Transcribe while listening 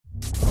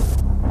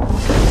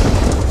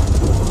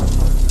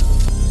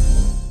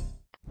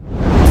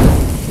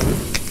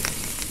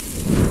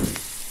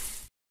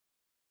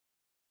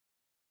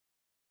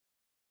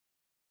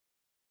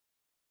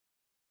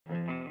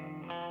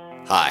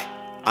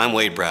I'm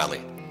Wade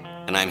Bradley,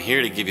 and I'm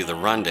here to give you the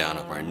rundown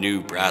of our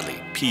new Bradley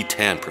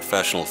P10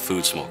 Professional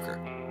Food Smoker.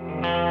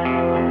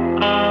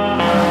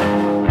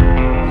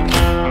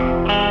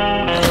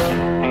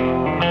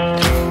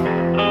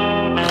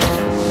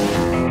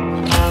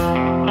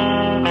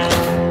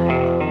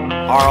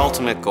 Our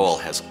ultimate goal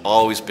has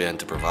always been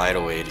to provide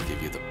a way to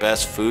give you the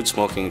best food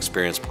smoking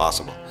experience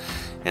possible,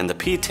 and the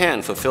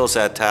P10 fulfills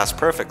that task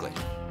perfectly.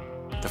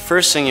 The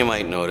first thing you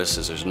might notice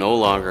is there's no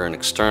longer an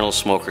external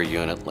smoker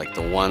unit like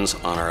the ones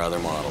on our other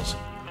models.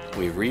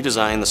 We've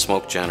redesigned the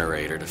smoke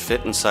generator to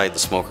fit inside the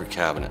smoker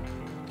cabinet.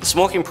 The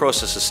smoking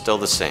process is still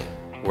the same,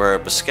 where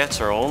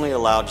biscuits are only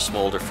allowed to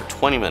smolder for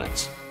 20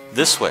 minutes.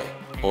 This way,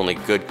 only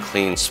good,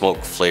 clean smoke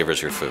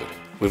flavors your food.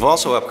 We've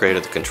also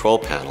upgraded the control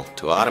panel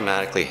to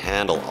automatically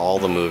handle all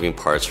the moving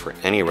parts for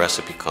any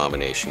recipe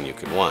combination you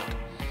could want.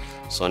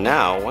 So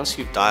now, once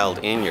you've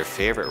dialed in your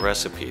favorite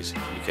recipes,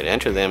 you can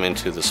enter them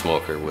into the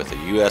smoker with a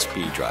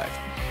USB drive,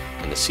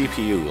 and the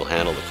CPU will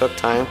handle the cook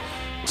time,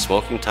 the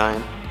smoking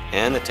time,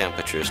 and the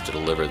temperatures to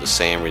deliver the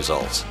same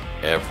results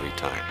every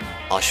time.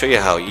 I'll show you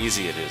how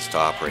easy it is to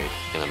operate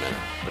in a minute,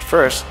 but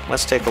first,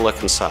 let's take a look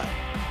inside.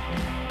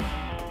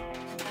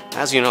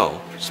 As you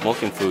know,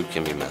 smoking food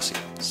can be messy,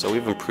 so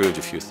we've improved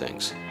a few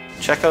things.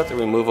 Check out the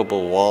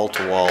removable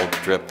wall-to-wall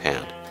drip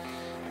pan.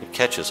 It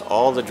catches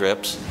all the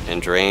drips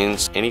and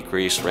drains any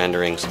grease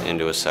renderings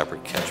into a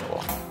separate catch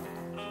bowl.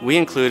 We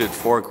included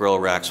 4 grill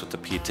racks with the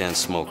P10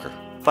 smoker,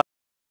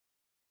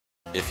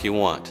 if you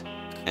want,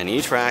 and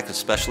each rack is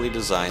specially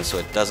designed so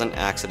it doesn't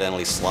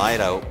accidentally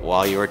slide out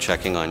while you are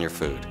checking on your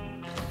food.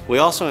 We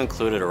also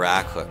included a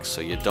rack hook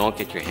so you don't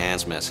get your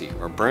hands messy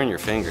or burn your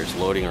fingers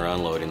loading or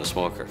unloading the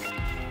smoker.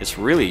 It's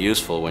really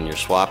useful when you're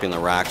swapping the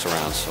racks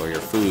around so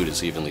your food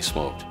is evenly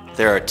smoked.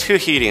 There are 2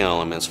 heating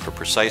elements for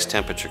precise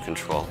temperature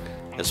control,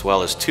 as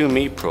well as 2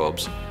 meat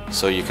probes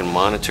so you can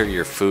monitor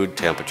your food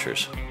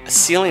temperatures. A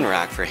sealing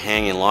rack for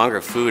hanging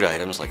longer food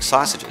items like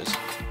sausages,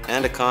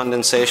 and a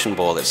condensation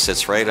bowl that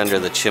sits right under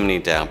the chimney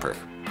damper.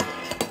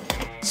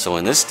 So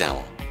in this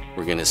demo,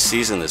 we're going to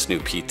season this new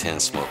P10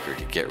 smoker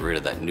to get rid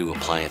of that new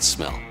appliance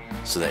smell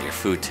so that your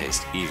food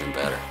tastes even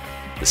better.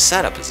 The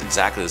setup is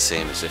exactly the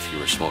same as if you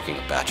were smoking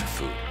a batch of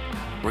food.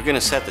 We're going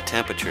to set the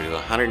temperature to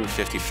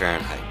 150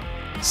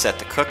 Fahrenheit, set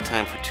the cook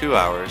time for 2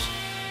 hours,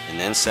 and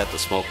then set the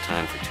smoke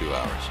time for 2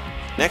 hours.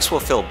 Next, we'll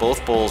fill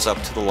both bowls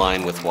up to the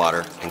line with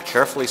water and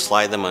carefully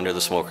slide them under the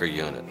smoker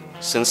unit.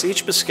 Since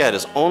each biscuit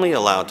is only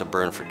allowed to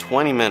burn for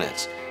 20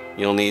 minutes,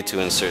 you'll need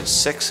to insert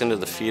 6 into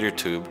the feeder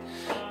tube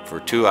for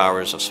 2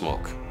 hours of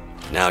smoke.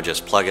 Now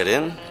just plug it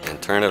in and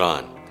turn it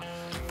on.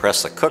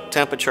 Press the cook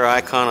temperature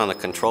icon on the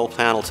control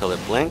panel till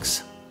it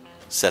blinks.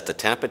 Set the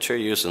temperature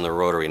using the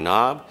rotary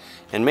knob,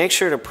 and make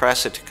sure to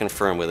press it to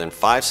confirm within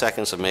 5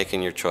 seconds of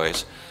making your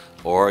choice,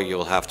 or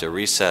you'll have to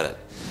reset it.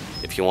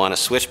 If you want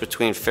to switch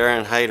between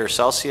Fahrenheit or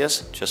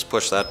Celsius, just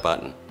push that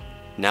button.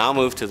 Now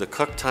move to the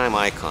cook time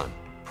icon.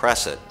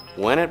 Press it.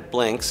 When it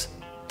blinks,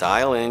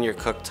 dial in your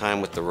cook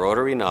time with the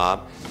rotary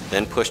knob,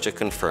 then push to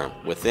confirm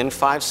within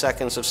 5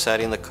 seconds of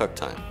setting the cook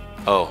time.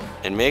 Oh,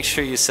 and make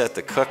sure you set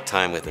the cook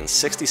time within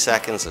 60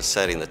 seconds of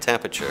setting the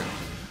temperature,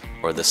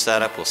 or the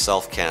setup will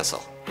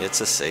self-cancel.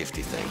 It's a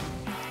safety thing.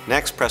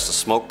 Next, press the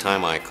smoke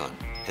time icon,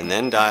 and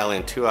then dial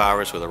in 2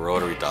 hours with a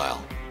rotary dial.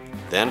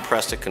 Then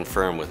press to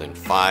confirm within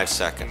 5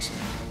 seconds.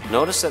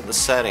 Notice that the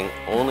setting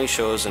only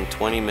shows in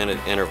 20-minute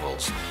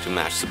intervals to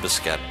match the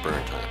biscuit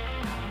burn time.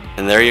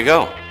 And there you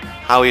go.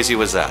 How easy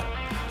was that?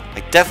 I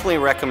definitely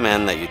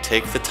recommend that you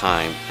take the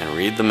time and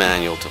read the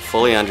manual to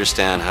fully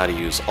understand how to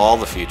use all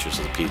the features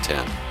of the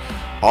P10.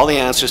 All the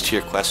answers to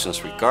your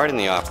questions regarding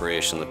the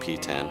operation of the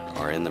P10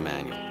 are in the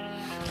manual.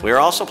 We are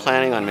also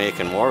planning on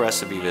making more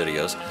recipe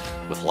videos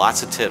with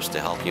lots of tips to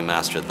help you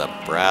master the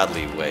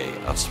Bradley way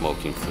of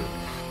smoking food.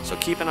 So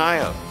keep an eye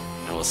out,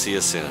 and we'll see you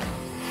soon.